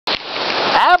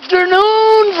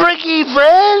afternoon, freaky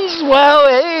friends. Well,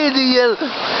 hey,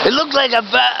 it looks like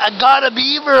I got a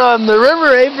beaver on the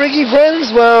river, eh, freaky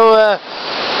friends? Well,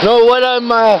 no, what I'm,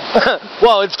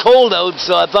 well, it's cold out,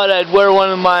 so I thought I'd wear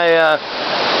one of my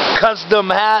custom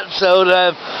hats out.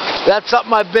 That's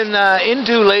something I've been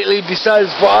into lately besides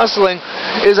fossiling,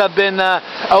 is I've been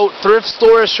out thrift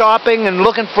store shopping and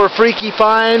looking for freaky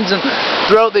finds, and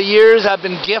throughout the years I've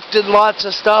been gifted lots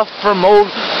of stuff from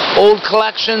old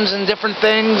collections and different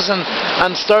things, and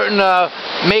I'm starting to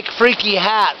make freaky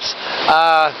hats.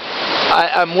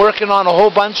 I'm working on a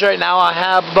whole bunch right now. I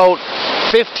have about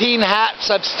 15 hats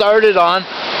I've started on.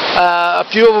 A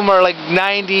few of them are like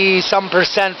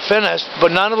 90-some% finished,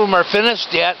 but none of them are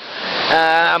finished yet.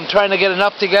 I'm trying to get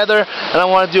enough together, and I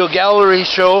want to do a gallery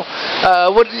show.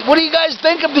 What do you guys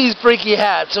think of these freaky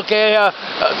hats? Okay,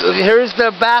 here's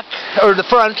the back, or the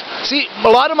front. See, a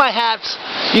lot of my hats,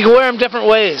 you can wear them different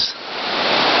ways.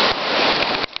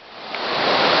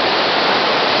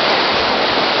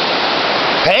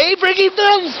 Hey, freaky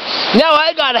friends! Now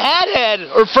I got hat head,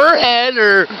 or fur head,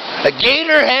 or a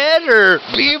gator head, or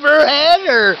beaver head,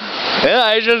 or yeah,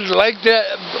 I just like to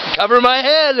cover my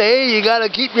head. Hey, you gotta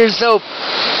keep yourself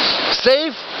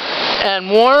safe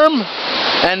and warm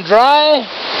and dry,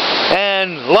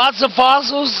 and lots of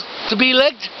fossils to be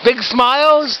licked. Big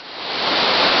smiles.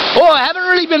 Oh, I haven't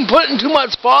really been putting too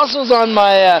much fossils on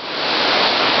my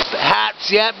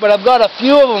hats yet, but I've got a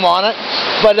few of them on it.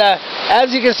 But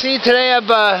as you can see today,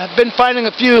 I've been finding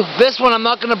a few. This one I'm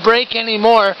not going to break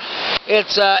anymore.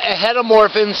 It's a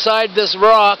heteromorph inside this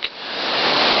rock,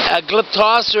 a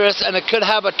Glyptoceras, and it could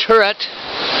have a turret,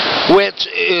 which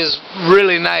is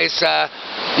really nice.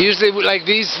 Usually, like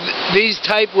these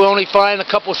type, we only find a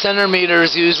couple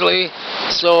centimeters usually.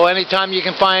 So anytime you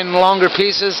can find longer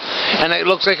pieces, and it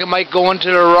looks like it might go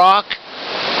into the rock.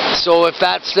 So if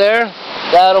that's there,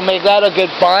 that'll make that a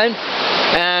good find.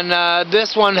 And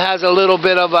this one has a little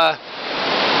bit of a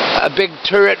big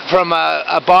turret from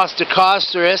a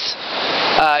Bostocosteris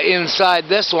inside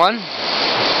this one.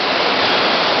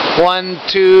 1,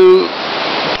 2,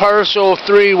 partial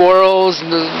 3 whorls,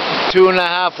 and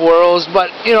 2.5 whorls,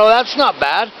 but you know, that's not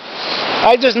bad.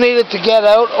 I just needed to get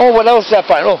out. Oh, what else did I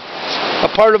find? Oh,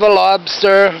 a part of a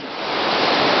lobster.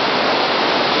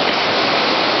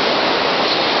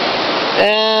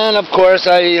 And of course,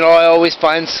 I always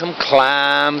find some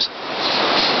clams.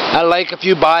 I like a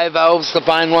few bivalves to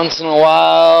find once in a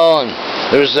while, and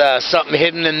there's something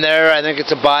hidden in there. I think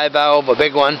it's a bivalve, a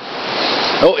big one.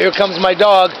 Oh, here comes my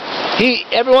dog.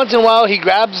 Every once in a while he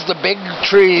grabs the big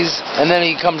trees, and then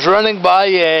he comes running by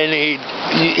you, and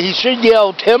he should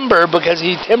yell timber, because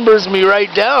he timbers me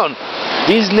right down.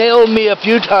 He's nailed me a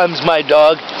few times, my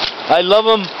dog. I love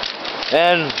him.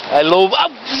 And I love. Oh,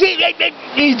 see,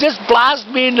 he just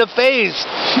blasted me in the face.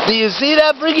 Do you see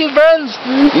that, freaky friends?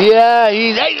 Yeah,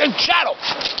 hey, Shadow.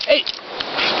 Hey.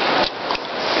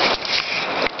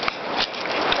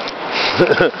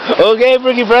 Okay,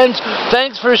 freaky friends.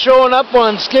 Thanks for showing up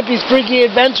on Skippy's Freaky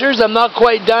Adventures. I'm not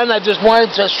quite done. I just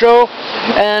wanted to show.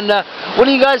 And what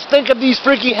do you guys think of these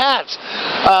freaky hats?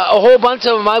 A whole bunch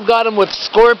of them. I've got them with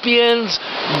scorpions,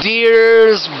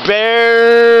 deers,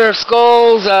 bear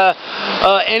skulls,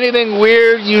 anything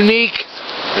weird, unique.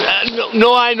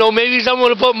 No, I know. Maybe someone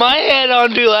would put my head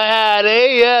onto a hat,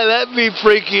 eh? Yeah, that'd be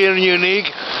freaky and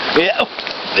unique. Yeah.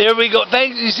 There we go.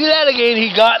 Thanks. You see that again? He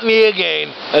got me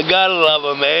again. I gotta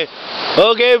love him, eh?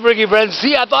 Okay, freaky friends.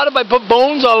 See, I thought if I put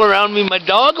bones all around me, my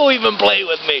dog will even play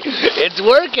with me. It's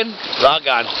working. Rock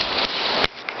on.